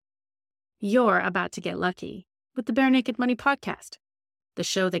You're about to get lucky with the Barenaked Money podcast, the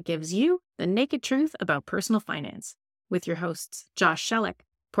show that gives you the naked truth about personal finance, with your hosts Josh Shellick,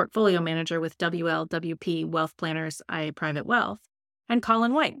 portfolio manager with WLWP Wealth Planners IA Private Wealth, and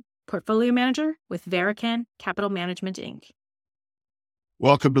Colin White, portfolio manager with Barenaked Capital Management Inc.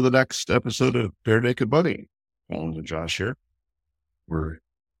 Welcome to the next episode of Barenaked Money. Colin Josh here.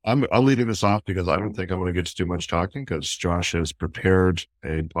 I'm leading this off because I don't think I'm going to get to too much talking, because Josh has prepared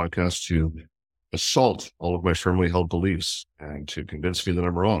a podcast to assault all of my firmly held beliefs and to convince me that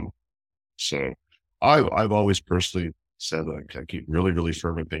I'm wrong. So I've always personally said that I keep really, really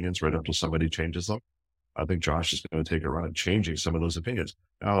firm opinions right up until somebody changes them. I think Josh is going to take a run at changing some of those opinions.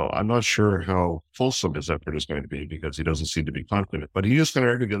 Now, I'm not sure how fulsome his effort is going to be because he doesn't seem to be confident, but he is going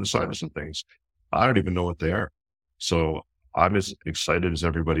to argue the other side of some things. I don't even know what they are. So I'm as excited as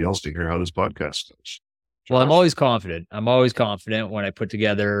everybody else to hear how this podcast goes. Well, I'm always confident. When I put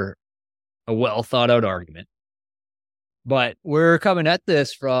together a well thought out argument. But we're coming at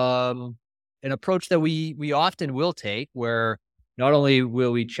this from an approach that we often will take, where not only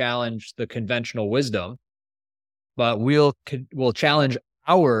will we challenge the conventional wisdom, but we'll challenge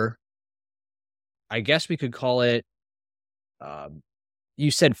our, I guess we could call it, you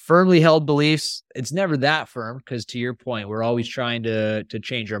said firmly held beliefs. It's never that firm because, to your point, we're always trying to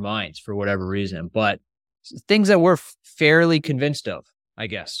change our minds for whatever reason. But things that we're fairly convinced of, I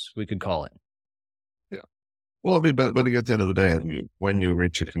guess we could call it. Yeah. Well, I mean, but at the end of the day, when you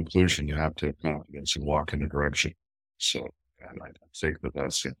reach a conclusion, you have to have confidence and walk in a direction. So, and I think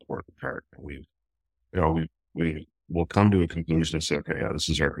that's the important part. We will come to a conclusion and say, okay, yeah, this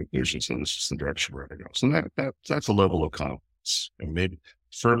is our conclusion, so this is the direction we're going to go. So that's a level of confidence. And maybe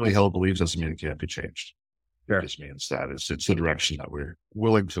firmly held beliefs doesn't mean it can't be changed. Sure. It just means that it's the direction that we're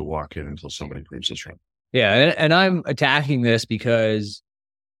willing to walk in until somebody proves us wrong. Yeah, and I'm attacking this because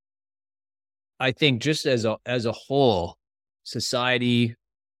I think just as a whole, society,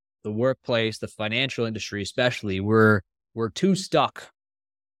 the workplace, the financial industry especially, we're too stuck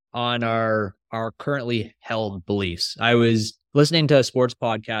on our currently held beliefs. I was listening to a sports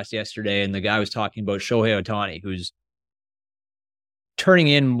podcast yesterday, and the guy was talking about Shohei Ohtani, who's turning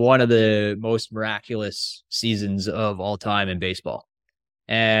in one of the most miraculous seasons of all time in baseball.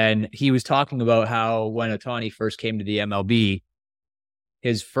 And he was talking about how when Ohtani first came to the MLB,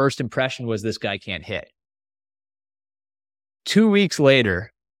 his first impression was this guy can't hit. 2 weeks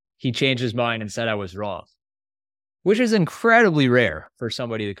later, he changed his mind and said I was wrong, which is incredibly rare for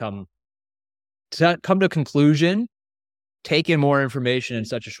somebody to come to a conclusion, take in more information in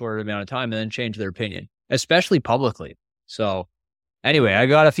such a short amount of time, and then change their opinion, especially publicly. So anyway, I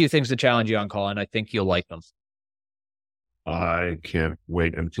got a few things to challenge you on, Colin. I think you'll like them. I can't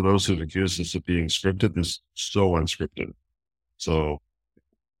wait. And for those who accuse us of being scripted, this is so unscripted. So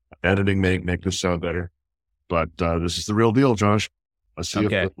editing may make this sound better, but this is the real deal, Josh. Let's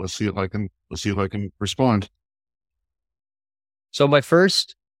see if I can respond. So my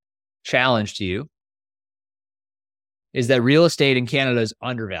first challenge to you is that real estate in Canada is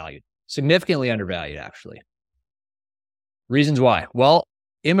undervalued, significantly undervalued, actually. Reasons why? Well,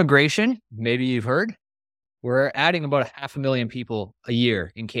 immigration, maybe you've heard, we're adding about 500,000 people a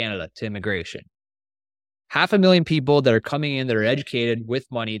year in Canada to immigration. 500,000 people that are coming in, that are educated with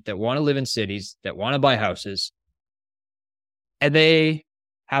money, that want to live in cities, that want to buy houses, and they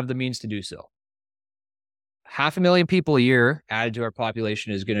have the means to do so. 500,000 people a year added to our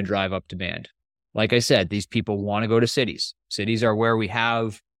population is going to drive up demand. Like I said, these people want to go to cities. Cities are where we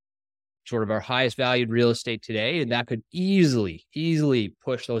have sort of our highest valued real estate today, and that could easily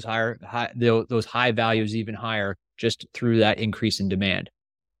push those high values even higher just through that increase in demand.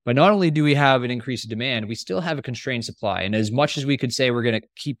 But not only do we have an increase in demand, we still have a constrained supply. And as much as we could say we're going to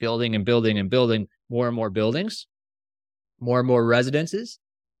keep building and building and building more and more buildings, more and more residences,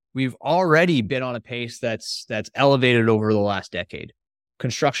 we've already been on a pace that's elevated over the last decade.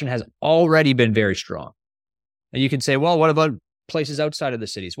 Construction has already been very strong. And you can say, well, what about places outside of the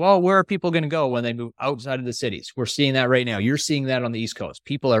cities? Well, where are people going to go when they move outside of the cities? We're seeing that right now. You're seeing that on the East Coast.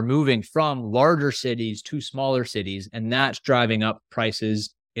 People are moving from larger cities to smaller cities, and that's driving up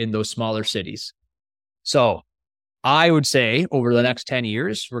prices in those smaller cities. So I would say over the next 10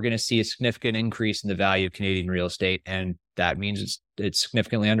 years, we're going to see a significant increase in the value of Canadian real estate, and that means it's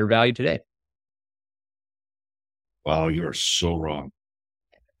significantly undervalued today. Wow, you are so wrong.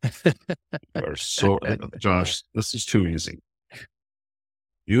 You are so, Josh, this is too easy.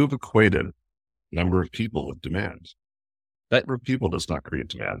 You've equated number of people with demand. That number of people does not create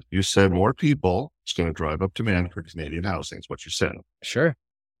demand. You said more people is going to drive up demand for Canadian housing. Is what you said. Sure.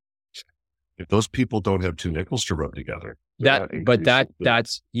 If those people don't have two nickels to rub together,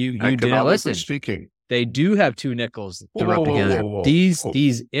 That's you didn't listen. Speaking. They do have two nickels to rub together.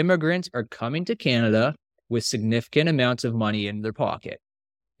 These immigrants are coming to Canada with significant amounts of money in their pocket.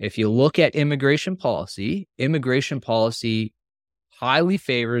 If you look at immigration policy highly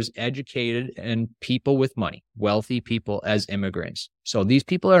favors educated and people with money, wealthy people as immigrants. So these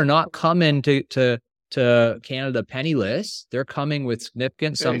people are not coming to Canada penniless. They're coming with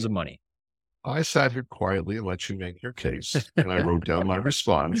significant sums of money. I sat here quietly and let you make your case, and I wrote down my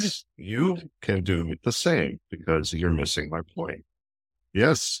response. You can do the same because you're missing my point.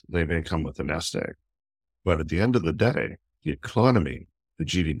 Yes, they may come with a nest egg, but at the end of the day, the economy, the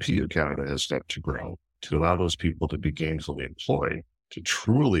GDP of Canada has got to grow to allow those people to be gainfully employed, to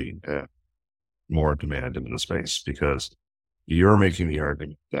truly add more demand into the space, because you're making the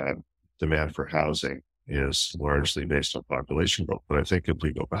argument that demand for housing is largely based on population growth. But I think if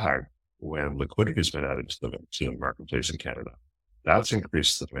we go back, when liquidity has been added to the marketplace in Canada, that's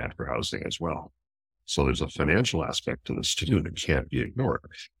increased the demand for housing as well. So there's a financial aspect to this too that can't be ignored.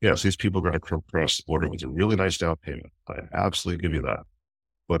 Yes, these people are going to come across the border with a really nice down payment. I absolutely give you that.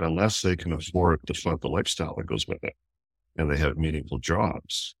 But unless they can afford to fund the lifestyle that goes with it, and they have meaningful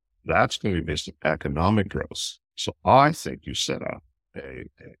jobs, that's going to be based on economic growth. So I think you set up a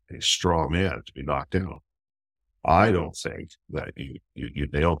straw man to be knocked down. I don't think that you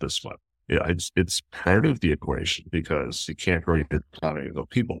nailed this one. Yeah, it's part of the equation because you can't grow the economy without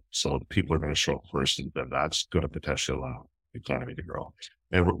people. So the people are going to show up first, and then that's going to potentially allow the economy to grow.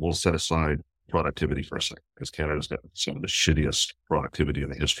 And we'll set aside productivity for a second, because Canada's got some of the shittiest productivity in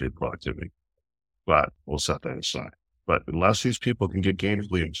the history of productivity. But we'll set that aside. But unless these people can get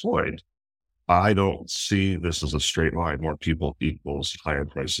gainfully employed, I don't see this as a straight line. More people equals higher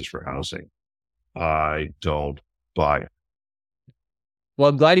prices for housing. I don't buy it. Well,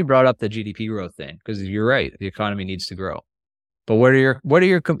 I'm glad you brought up the GDP growth thing, because you're right. The economy needs to grow. But what are your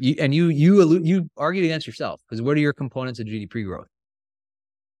and you argued against yourself, because what are your components of GDP growth?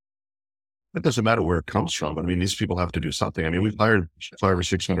 It doesn't matter where it comes from. I mean, these people have to do something. I mean, we've hired 500 or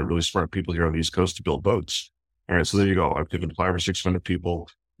 600 really smart people here on the East Coast to build boats. All right, so there you go. I've given 500 or 600 people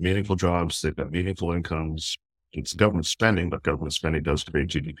meaningful jobs. They've got meaningful incomes. It's government spending, but government spending does create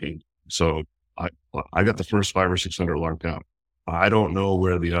GDP. So I got the first 500 or 600 locked down. I don't know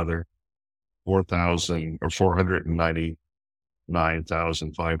where the other 4,000 or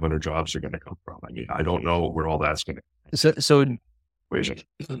 499,500 jobs are going to come from. I mean, I don't know where all that's going to. So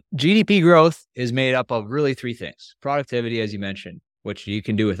GDP growth is made up of really three things: productivity, as you mentioned, which you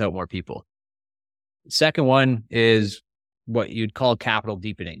can do without more people. Second one is what you'd call capital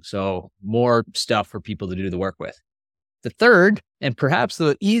deepening. So more stuff for people to do the work with. The third, and perhaps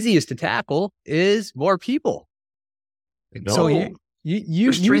the easiest to tackle, is more people. No, so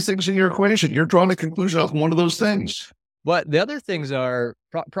there's three things in your equation. You're drawing a conclusion off one of those things. But the other things are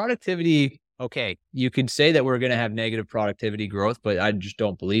productivity. Okay, you could say that we're going to have negative productivity growth, but I just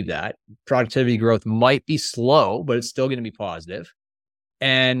don't believe that. Productivity growth might be slow, but it's still going to be positive.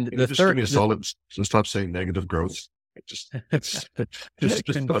 And the third, give me a solid. So stop saying negative growth. Just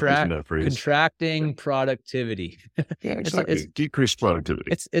contracting productivity. Yeah, exactly. Decreased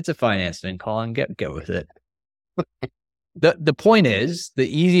productivity. It's a finance thing, Colin. Get with it. The point is, the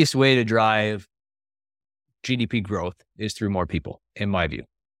easiest way to drive GDP growth is through more people, in my view.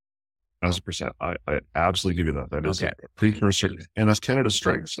 1,000%. I absolutely give you that. That is a precursor. And that's Canada's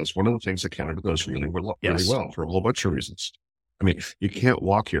strengths. That's one of the things that Canada does really well for a whole bunch of reasons. I mean, you can't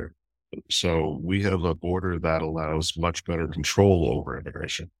walk here. So we have a border that allows much better control over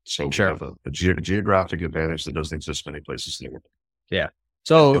immigration. So we have a geographic advantage that doesn't exist many places in the world. Yeah.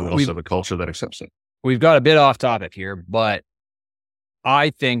 So and we also have a culture that accepts it. We've got a bit off topic here, but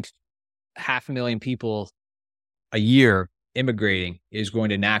I think 500,000 people a year immigrating is going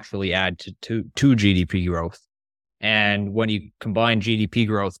to naturally add to GDP growth. And when you combine GDP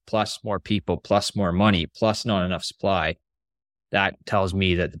growth plus more people, plus more money, plus not enough supply, that tells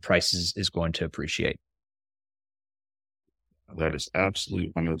me that the price is going to appreciate. That is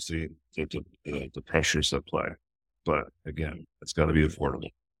absolutely one of the pressures at play. But again, it's got to be affordable.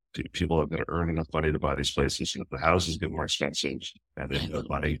 People have got to earn enough money to buy these places. And if the houses get more expensive and they have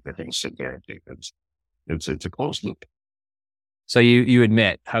money, they're going to sit there and think it's a closed loop. So you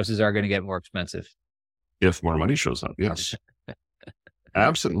admit houses are going to get more expensive? If more money shows up, yes.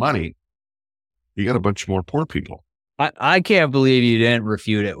 Absent money, you got a bunch more poor people. I can't believe you didn't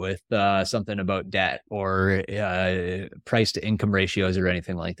refute it with something about debt or price to income ratios or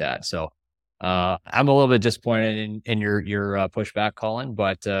anything like that. So I'm a little bit disappointed in your pushback, Colin,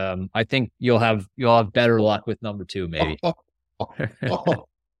 but I think you'll have better luck with number two, maybe.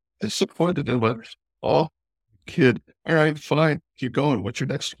 Disappointed in what? Oh, kid. All right, fine. Keep going. What's your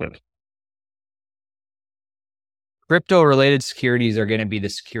next one? Crypto related securities are going to be the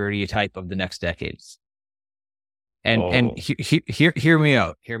security type of the next decades. And hear me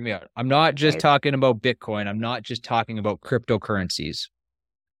out. Hear me out. I'm not just talking about Bitcoin. I'm not just talking about cryptocurrencies.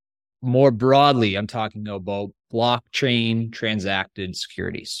 More broadly, I'm talking about blockchain transacted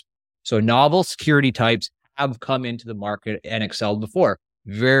securities. So novel security types have come into the market and excelled before.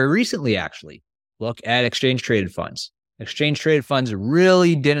 Very recently, actually. Look at exchange traded funds. Exchange traded funds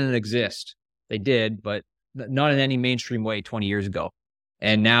really didn't exist. They did, but not in any mainstream way 20 years ago.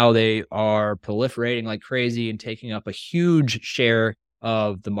 And now they are proliferating like crazy and taking up a huge share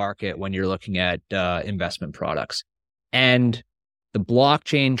of the market when you're looking at investment products. And the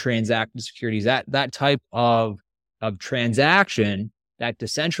blockchain transacted securities, that type of transaction, that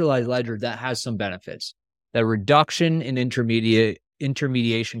decentralized ledger, that has some benefits. The reduction in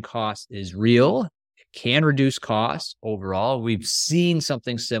intermediation costs is real. It can reduce costs overall. We've seen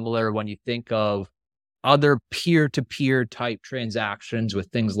something similar when you think of other peer-to-peer type transactions with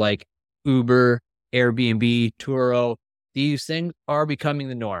things like Uber, Airbnb, Turo. These things are becoming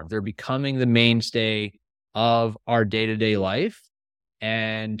the norm. They're becoming the mainstay of our day-to-day life.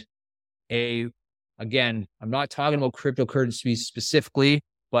 And again, I'm not talking about cryptocurrency specifically,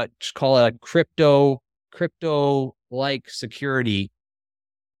 but just call it a crypto-like security.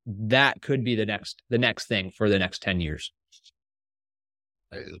 That could be the next thing for the next 10 years.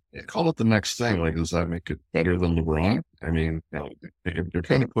 I call it the next thing. Like, does that make it better than LeBron? I mean, you're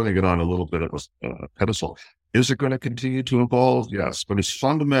kind of putting it on a little bit of a pedestal. Is it going to continue to evolve? Yes, but it's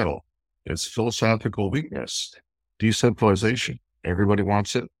fundamental. It's philosophical weakness, decentralization. Everybody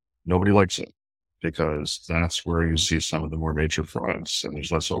wants it. Nobody likes it, because that's where you see some of the more major frauds, and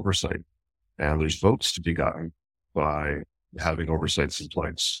there's less oversight, and there's votes to be gotten by having oversights in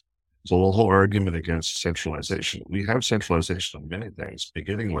place. So the whole argument against centralization, we have centralization on many things,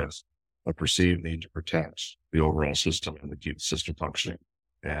 beginning with a perceived need to protect the overall system and to keep the system functioning.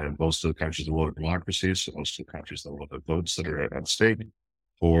 And most of the countries in the world are democracies, so most of the countries in the world have votes that are at stake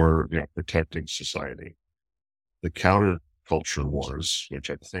for protecting society. The counterculture wars, which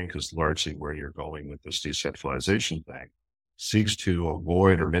I think is largely where you're going with this decentralization thing, seeks to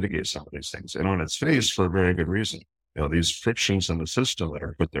avoid or mitigate some of these things. And on its face, for a very good reason. These frictions in the system that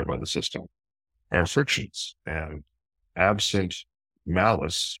are put there by the system are frictions, and absent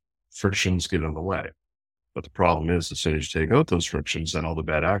malice, frictions get in the way. But the problem is, as soon as you take out those frictions, then all the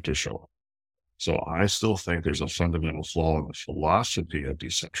bad actors show up. So I still think there's a fundamental flaw in the philosophy of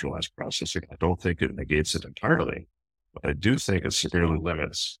decentralized processing. I don't think it negates it entirely, but I do think it severely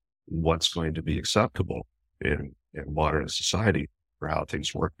limits what's going to be acceptable in modern society for how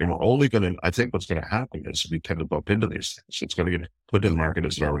things work. And I think what's going to happen is we tend to bump into these things. It's going to get put in the market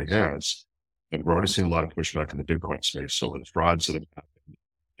as it already has. And we're already seeing a lot of pushback in the Bitcoin space. So the frauds that have happened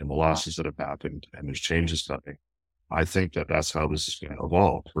and the losses that have happened, and there's changes coming. I think that's how this is going to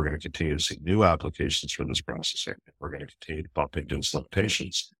evolve. We're going to continue to see new applications for this processing. We're going to continue to bump into its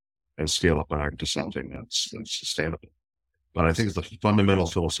limitations and scale up back to something that's sustainable. But I think the fundamental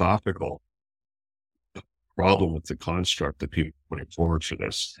philosophical problem with the construct that people are putting forward for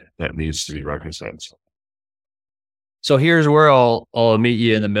this that needs to be reconciled. So here's where I'll meet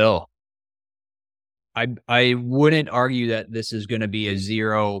you in the middle. I wouldn't argue that this is going to be a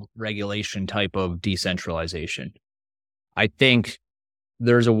zero regulation type of decentralization. I think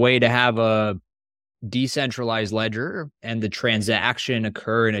there's a way to have a decentralized ledger and the transaction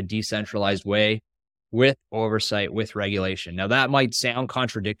occur in a decentralized way with oversight, with regulation. Now that might sound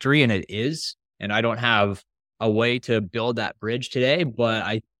contradictory, and it is, and I don't have a way to build that bridge today, but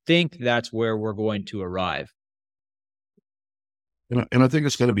I think that's where we're going to arrive. And I think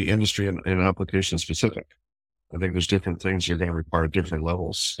it's going to be industry and application specific. I think there's different things that are going to require different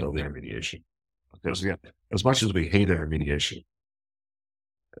levels of intermediation. Because again, as much as we hate intermediation,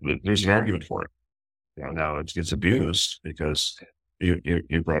 there's an argument for it. Now it gets abused because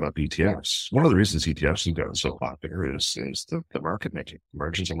you brought up ETFs. One of the reasons ETFs have gotten so popular is the market making,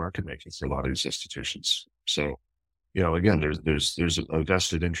 margins of market making for a lot of these institutions. So, again, there's a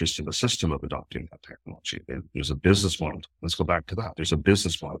vested interest in the system of adopting that technology. There's a business model. Let's go back to that. There's a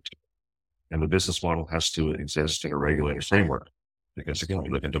business model, and the business model has to exist in a regulated framework because, again, we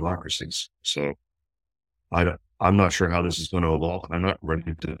live in democracies. So I'm not sure how this is going to evolve. I'm not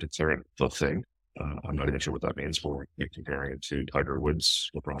ready to declare the thing. I'm not even sure what that means for comparing it to Tiger Woods,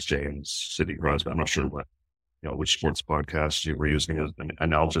 LeBron James, Sidney Crosby. I'm not sure which sports podcast you were using as an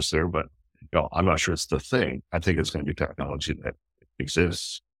analogous there, but I'm not sure it's the thing. I think it's going to be technology that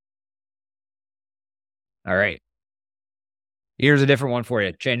exists. All right. Here's a different one for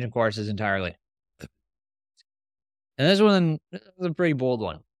you. Changing courses entirely. And this is a pretty bold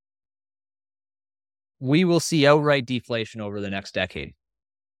one. We will see outright deflation over the next decade.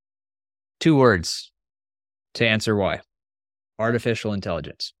 2 words to answer why. Artificial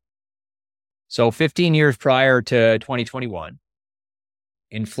intelligence. So 15 years prior to 2021,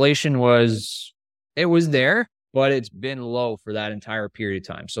 inflation was there, but it's been low for that entire period of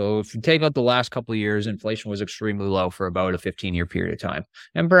time. So if you take out the last couple of years, inflation was extremely low for about a 15-year period of time,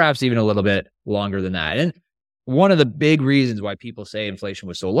 and perhaps even a little bit longer than that. And one of the big reasons why people say inflation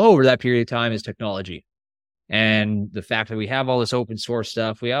was so low over that period of time is technology. And the fact that we have all this open source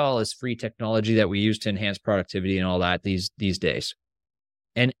stuff, we have all this free technology that we use to enhance productivity and all that these days.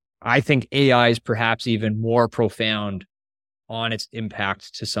 And I think AI is perhaps even more profound on its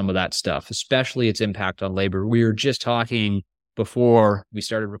impact to some of that stuff, especially its impact on labor. We were just talking before we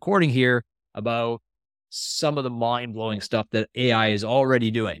started recording here about some of the mind-blowing stuff that AI is already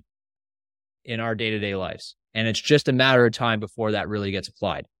doing in our day-to-day lives. And it's just a matter of time before that really gets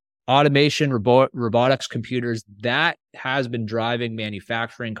applied. Automation, robotics, computers, that has been driving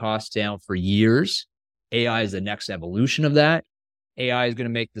manufacturing costs down for years. AI is the next evolution of that. AI is going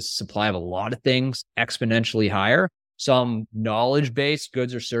to make the supply of a lot of things exponentially higher. Some knowledge-based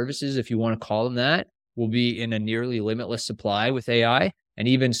goods or services, if you want to call them that, will be in a nearly limitless supply with AI. And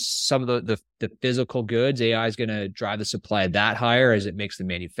even some of the physical goods, AI is going to drive the supply of that higher as it makes the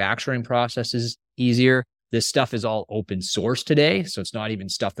manufacturing processes easier. This stuff is all open source today, so it's not even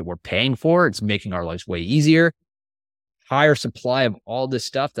stuff that we're paying for. It's making our lives way easier. Higher supply of all this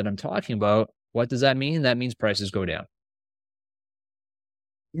stuff that I'm talking about. What does that mean? That means prices go down.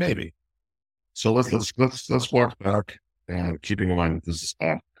 Maybe. So let's walk back, and keeping in mind this is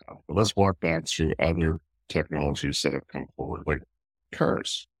but let's walk back to other technologies that have come forward, like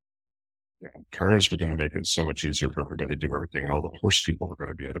cars. Yeah, cars are going to make it so much easier for everybody to do everything. All the horse people are going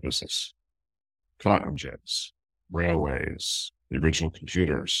to be out of business. Quantum jets, railways, the original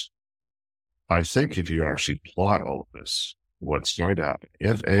computers. I think if you actually plot all of this, what's going to happen,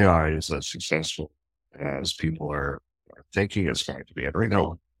 if AI is as successful as people are thinking it's going to be, and right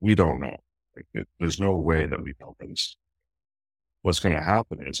now, we don't know. There's no way that we know this. What's going to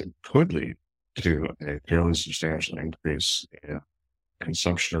happen is it could lead to a fairly substantial increase in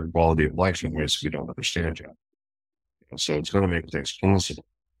consumption or quality of life in ways we don't understand yet. So it's going to make things possible.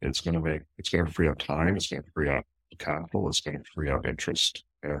 It's going to free up time. It's going to free up capital. It's going to free up interest,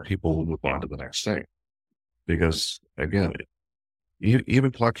 and people will move on to the next thing. Because again,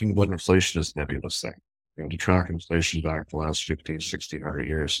 even talking about inflation is a nebulous thing. To track inflation back the last 15, 16, 100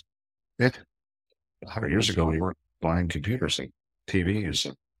 years, 100 years ago, we weren't buying computers and TVs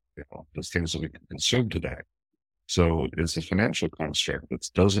and the things that we consume today. So it's a financial construct that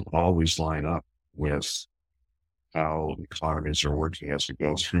doesn't always line up with how economies are working as we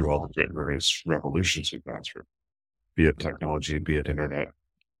go through all the various revolutions we've gone through, be it technology, be it internet,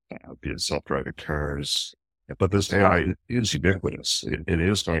 be it self-driving cars. But this AI is ubiquitous. It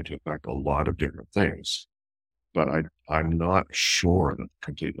is going to affect a lot of different things. But I'm not sure that the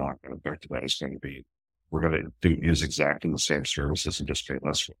complete knock-on effect of that is going to be, we're going to use exactly the same services and just pay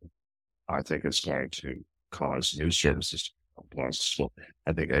less for them. I think it's going to cause new services to become less. So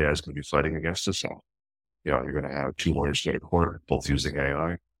I think AI is going to be fighting against itself. You're going to have 2 lawyers go to court, both using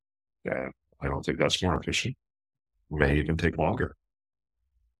AI. I don't think that's more efficient. It may even take longer.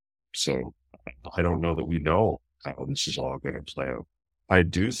 So I don't know that we know how this is all going to play out. I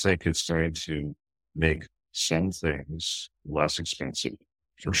do think it's going to make some things less expensive,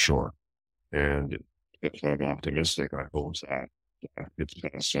 for sure. And if I'm optimistic, I hope that it's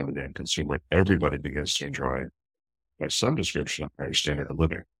passed on to the end consumer. Everybody begins to enjoy, by some description, a higher standard of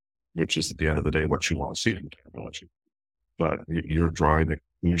living, which is at the end of the day what you want to see from technology. But you're drawing the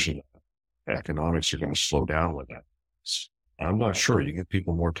conclusion that economics are going to slow down with that. I'm not sure. You give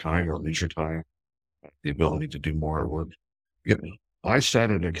people more time or leisure time, the ability to do more work. I sat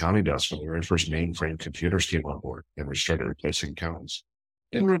at an accounting desk when the very first mainframe computers came on board, and we started replacing accountants.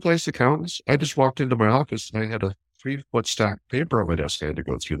 Didn't replace accountants. I just walked into my office and I had a 3-foot stack of paper on my desk I had to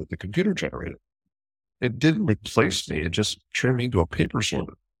go through that the computer generated. It didn't replace me. It just turned me into a paper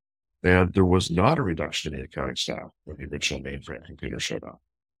sorter. And there was not a reduction in the accounting staff when the original mainframe computer showed up.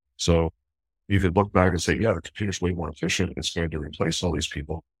 So you could look back and say, yeah, the computer's way more efficient. It's going to replace all these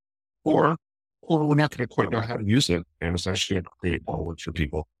people. Or we're not going to quite know how to use it. And it's actually going to create more work for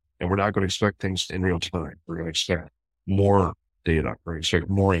people. And we're not going to expect things in real time. We're going to expect more data. We're going to expect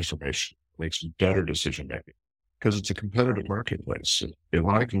more information. Makes better decision making. Because it's a competitive marketplace. If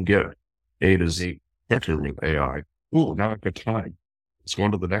I can get A to Z quicker with AI, now I've got time. Let's go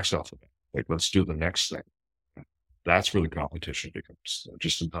on to the next alphabet. Let's do the next thing. That's where the competition becomes.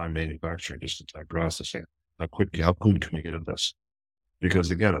 Just-in-time manufacturing, just-in-time processing. how quickly can we get at this?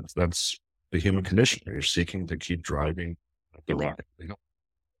 Because again, that's the human condition. You're seeking to keep driving the rocket.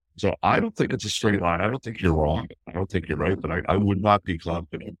 So I don't think it's a straight line. I don't think you're wrong. I don't think you're right, but I would not be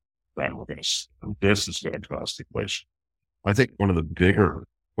confident that this is going to cause deflation. I think one of the bigger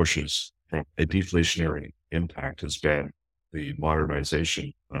pushes from a deflationary impact has been the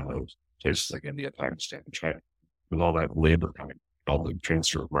modernization of places like India, Pakistan, and China, with all that labor coming, all the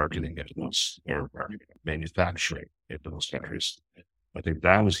transfer of marketing into those, or manufacturing into those countries. I think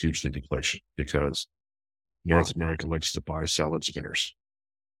that was hugely deflation because North America likes to buy salad spinners.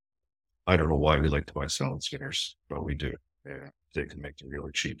 I don't know why we like to buy salad spinners, but we do. Yeah, they can make them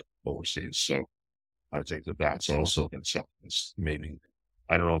really cheap overseas. So I think that's also been something that's maybe,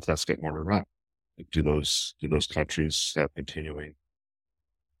 I don't know if that's getting more around. Do those countries have continuing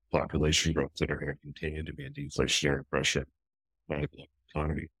population growth that are going to continue to be a deflationary pressure on the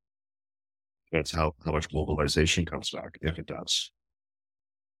economy? That's how much globalization comes back, if it does.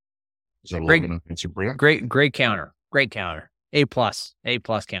 Is that a long enough answer, Brian? Great counter. A plus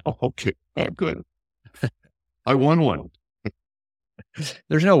count. Oh, okay. Good. I won one.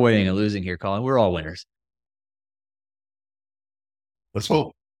 There's no winning and losing here, Colin. We're all winners. Let's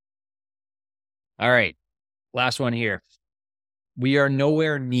hope. All right. Last one here. We are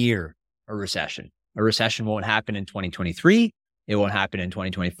nowhere near a recession. A recession won't happen in 2023. It won't happen in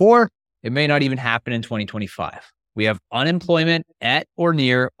 2024. It may not even happen in 2025. We have unemployment at or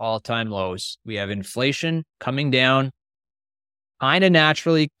near all-time lows. We have inflation coming down kind of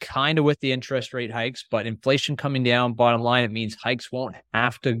naturally, kind of with the interest rate hikes, but inflation coming down, bottom line, it means hikes won't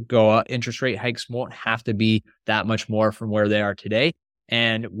have to go up. Interest rate hikes won't have to be that much more from where they are today.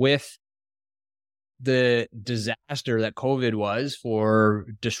 And with the disaster that COVID was for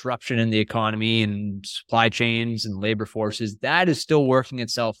disruption in the economy and supply chains and labor forces, that is still working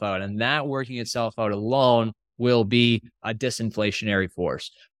itself out. And that working itself out alone will be a disinflationary force.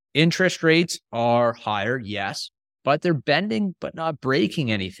 Interest rates are higher, yes, but they're bending but not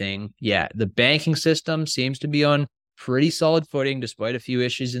breaking anything yet. The banking system seems to be on pretty solid footing despite a few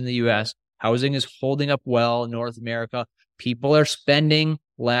issues in the US. Housing is holding up well in North America. People are spending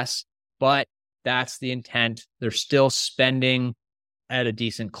less, but that's the intent. They're still spending at a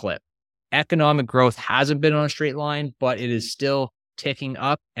decent clip. Economic growth hasn't been on a straight line, but it is still ticking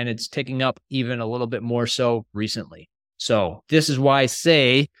up, and it's ticking up even a little bit more so recently. So this is why I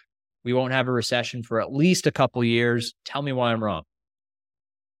say we won't have a recession for at least a couple years. Tell me why I'm wrong.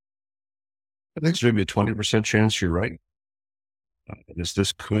 I think there's maybe a 20% chance you're right.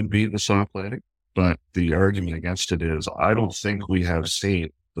 This could be the soft landing, but the argument against it is I don't think we have seen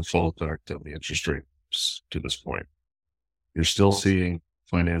the full effect of the interest rates to this point. You're still seeing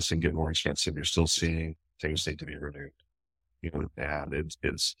financing get more expensive. You're still seeing things need to be renewed. And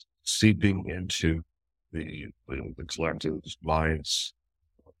it's seeping into the collective minds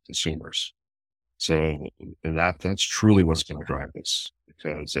of consumers. So, and that's truly what's going to drive this.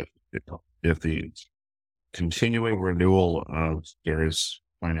 Because if the continuing renewal of various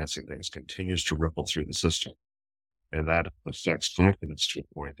financing things continues to ripple through the system, and that affects confidence to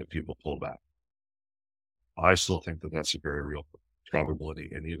a point that people pull back, I still think that that's a very real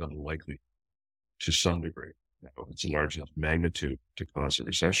probability and even likely to some degree. Now, if it's a large enough magnitude to cause a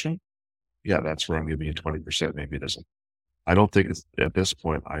recession, yeah, that's where I'm giving you 20%. Maybe it isn't. I don't think it's, at this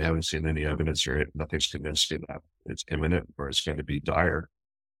point, I haven't seen any evidence or nothing's convinced me that it's imminent or it's going to be dire.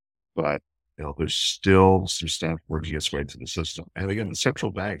 But there's still some stuff working its way to the system. And again, the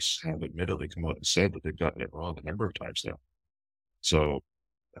central banks have admittedly come out and said that they've gotten it wrong a number of times now. So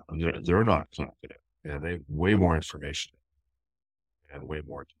they're not confident, and they have way more information and way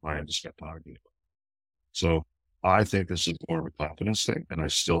more time to spend talking about. So I think this is more of a confidence thing, and I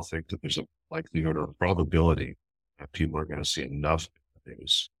still think that there's a likelihood or a probability that people are going to see enough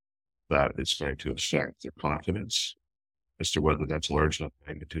things that it's going to affect their confidence as to whether that's large enough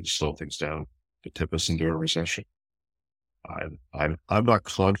magnitude to slow things down to tip us into a recession. I'm not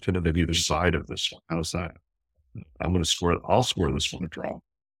confident of either side of this one. How's that? I'll score this one a draw.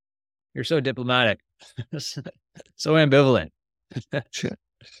 You're so diplomatic, so ambivalent.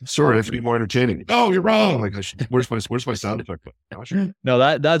 Sorry, I have to be more entertaining. Oh, you're wrong. Like, where's my sound effect?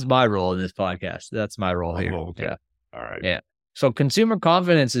 No, that's my role in this podcast. That's my role here. Oh, okay. Yeah. All right. Yeah. So consumer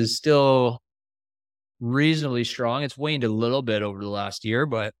confidence is still reasonably strong. It's waned a little bit over the last year,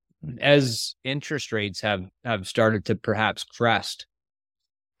 but as interest rates have started to perhaps crest,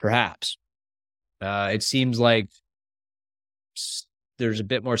 it seems like there's a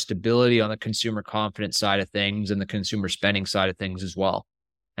bit more stability on the consumer confidence side of things and the consumer spending side of things as well.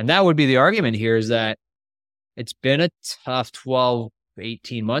 And that would be the argument here, is that it's been a tough 12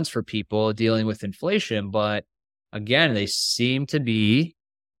 18 months for people dealing with inflation. But again, they seem to be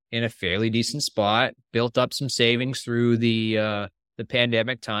in a fairly decent spot, built up some savings through the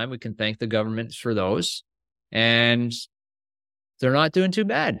pandemic time. We can thank the government for those. And they're not doing too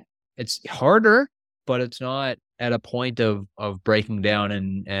bad. It's harder, but it's not at a point of breaking down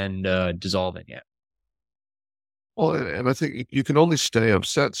and dissolving yet. Well, and I think you can only stay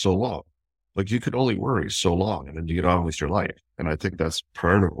upset so long. Like you can only worry so long and then you get on with your life. And I think that's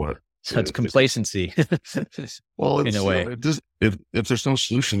part of what. So it's complacency. Well, in a way. If there's no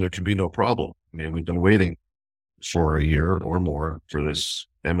solution, there can be no problem. I mean, we've been waiting for a year or more for this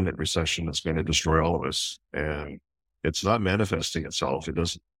imminent recession that's going to destroy all of us. And it's not manifesting itself. It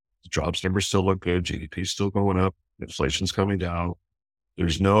doesn't. The jobs numbers still look good. GDP is still going up. Inflation's coming down. You're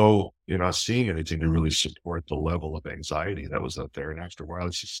not seeing anything to really support the level of anxiety that was out there. And after a while,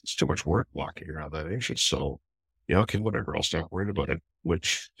 it's too much work walking around that anxious. So, okay, whatever, I'll stop worrying about it,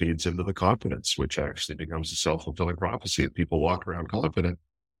 which feeds into the confidence, which actually becomes a self-fulfilling prophecy. If people walk around confident,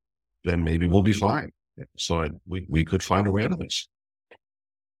 then maybe we'll be fine. So we could find a way out of this.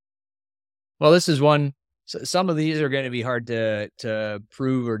 Well, this is one. Some of these are going to be hard to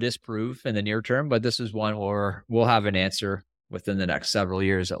prove or disprove in the near term, but this is one where we'll have an answer within the next several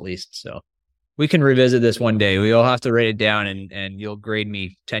years at least. So we can revisit this one day. We'll have to write it down and you'll grade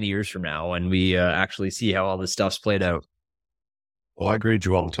me 10 years from now when we actually see how all this stuff's played out. Well, I grade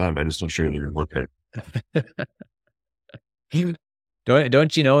you all the time. I just don't share your work rate.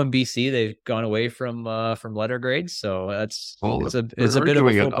 Don't you know in BC they've gone away from letter grades? So it's a bit of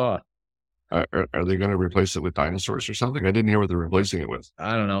a faux pas. Are they going to replace it with dinosaurs or something? I didn't hear what they're replacing it with.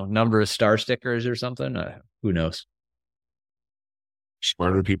 I don't know. Number of star stickers or something. Who knows?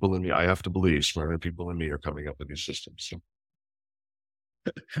 Smarter people than me, I have to believe, smarter people than me are coming up with these systems. So.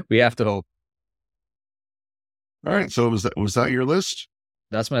 We have to hope. All right. So was that your list?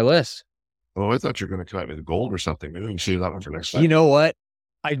 That's my list. Oh, I thought you were going to come out with gold or something. Maybe we can see that one for next time. You know what?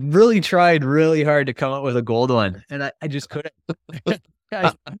 I really tried really hard to come up with a gold one, and I just couldn't.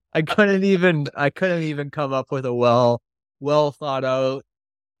 I couldn't even come up with a well thought out,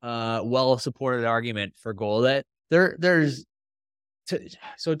 well supported argument for gold.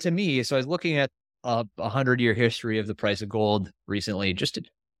 So to me, I was looking at a 100-year history of the price of gold recently. Just to,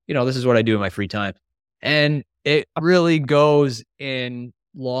 this is what I do in my free time, and it really goes in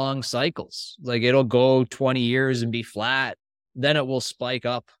long cycles. Like it'll go 20 years and be flat, then it will spike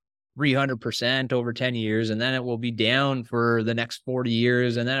up 300% over 10 years, and then it will be down for the next 40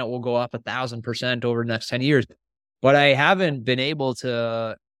 years, and then it will go up 1,000% over the next 10 years. But I haven't been able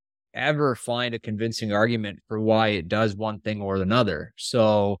to ever find a convincing argument for why it does one thing or another.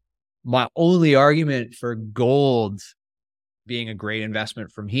 So my only argument for gold being a great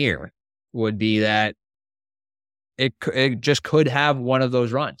investment from here would be that it just could have one of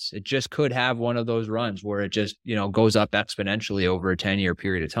those runs. It just could have one of those runs where it just, goes up exponentially over a 10-year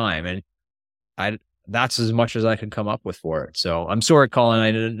period of time. And that's as much as I could come up with for it. So I'm sorry, Colin,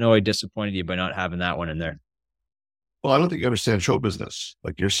 I didn't know I disappointed you by not having that one in there. Well, I don't think you understand show business.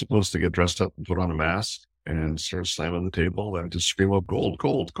 Like you're supposed to get dressed up and put on a mask and start slamming the table and just scream up gold,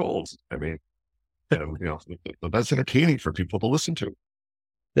 gold, gold. I mean, but that's entertaining for people to listen to.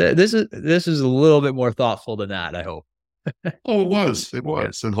 This is a little bit more thoughtful than that, I hope. Oh, it was.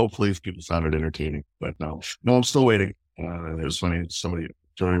 Yeah. And hopefully people found it entertaining, but no, I'm still waiting. It was funny. Somebody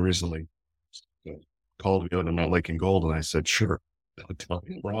during recently called me out on not liking gold. And I said, sure, tell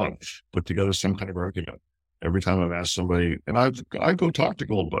me wrong. Put together some kind of argument. Every time I've asked somebody, and I go talk to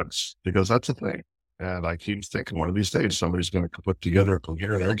gold bugs because that's a thing. And I keep thinking one of these days, somebody's going to put together a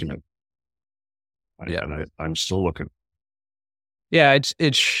coherent argument. And I'm still looking. Yeah,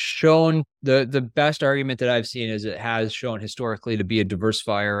 it's shown the best argument that I've seen is it has shown historically to be a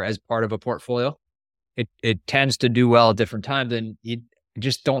diversifier as part of a portfolio. It tends to do well at different times, and you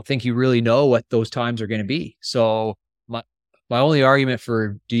just don't think you really know what those times are going to be. So my only argument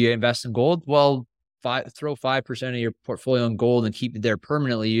for do you invest in gold? Well, throw 5% of your portfolio in gold and keep it there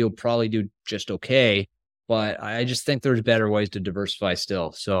permanently. You'll probably do just okay. But I just think there's better ways to diversify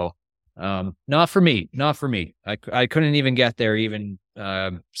still. So. Not for me. I couldn't even get there, even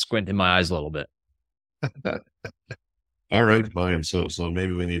squinting my eyes a little bit. All right, fine. So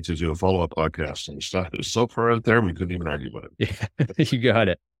maybe we need to do a follow-up podcast and stuff. It was so far out there, we couldn't even argue about it. Yeah, you got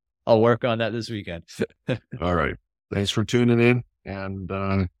it. I'll work on that this weekend. All right. Thanks for tuning in,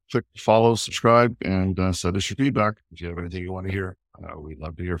 and click follow, subscribe, and send us your feedback. If you have anything you want to hear, we'd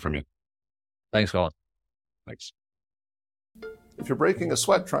love to hear from you. Thanks, Colin. Thanks. If you're breaking a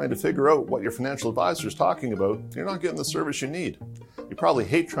sweat trying to figure out what your financial advisor is talking about, you're not getting the service you need. You probably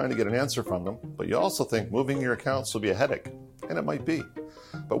hate trying to get an answer from them, but you also think moving your accounts will be a headache. and it might be.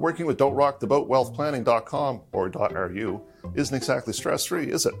 But working with don'trocktheboatwealthplanning.com or .ru isn't exactly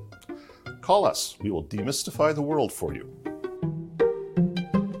stress-free, is it? Call us. We will demystify the world for you.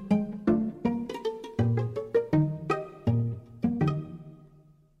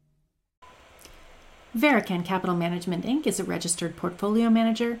 Barenaked Capital Management Inc. is a registered portfolio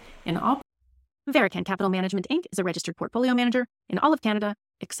manager in all. Barenaked Capital Management Inc. is a registered portfolio manager in all of Canada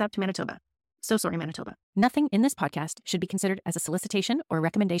except Manitoba. So sorry, Manitoba. Nothing in this podcast should be considered as a solicitation or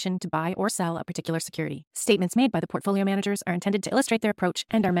recommendation to buy or sell a particular security. Statements made by the portfolio managers are intended to illustrate their approach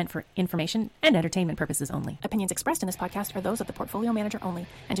and are meant for information and entertainment purposes only. Opinions expressed in this podcast are those of the portfolio manager only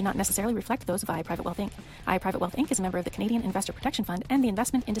and do not necessarily reflect those of I Private Wealth Inc. I Private Wealth Inc. is a member of the Canadian Investor Protection Fund and the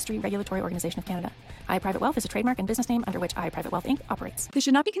Investment Industry Regulatory Organization of Canada. I Private Wealth is a trademark and business name under which I Private Wealth Inc. operates. This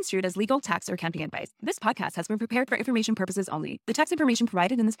should not be construed as legal, tax, or accounting advice. This podcast has been prepared for information purposes only. The tax information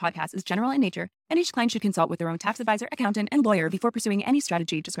provided in this podcast is general in nature, and each client should consult with their own tax advisor, accountant, and lawyer before pursuing any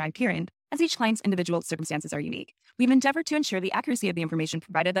strategy described herein, as each client's individual circumstances are unique. We've endeavored to ensure the accuracy of the information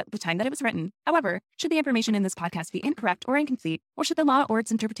provided at the time that it was written. However, should the information in this podcast be incorrect or incomplete, or should the law or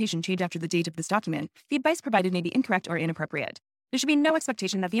its interpretation change after the date of this document, the advice provided may be incorrect or inappropriate. There should be no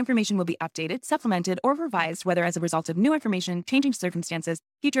expectation that the information will be updated, supplemented, or revised, whether as a result of new information, changing circumstances,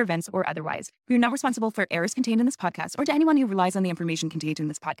 future events, or otherwise. We are not responsible for errors contained in this podcast or to anyone who relies on the information contained in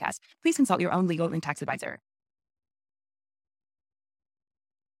this podcast. Please consult your own legal and tax advisor.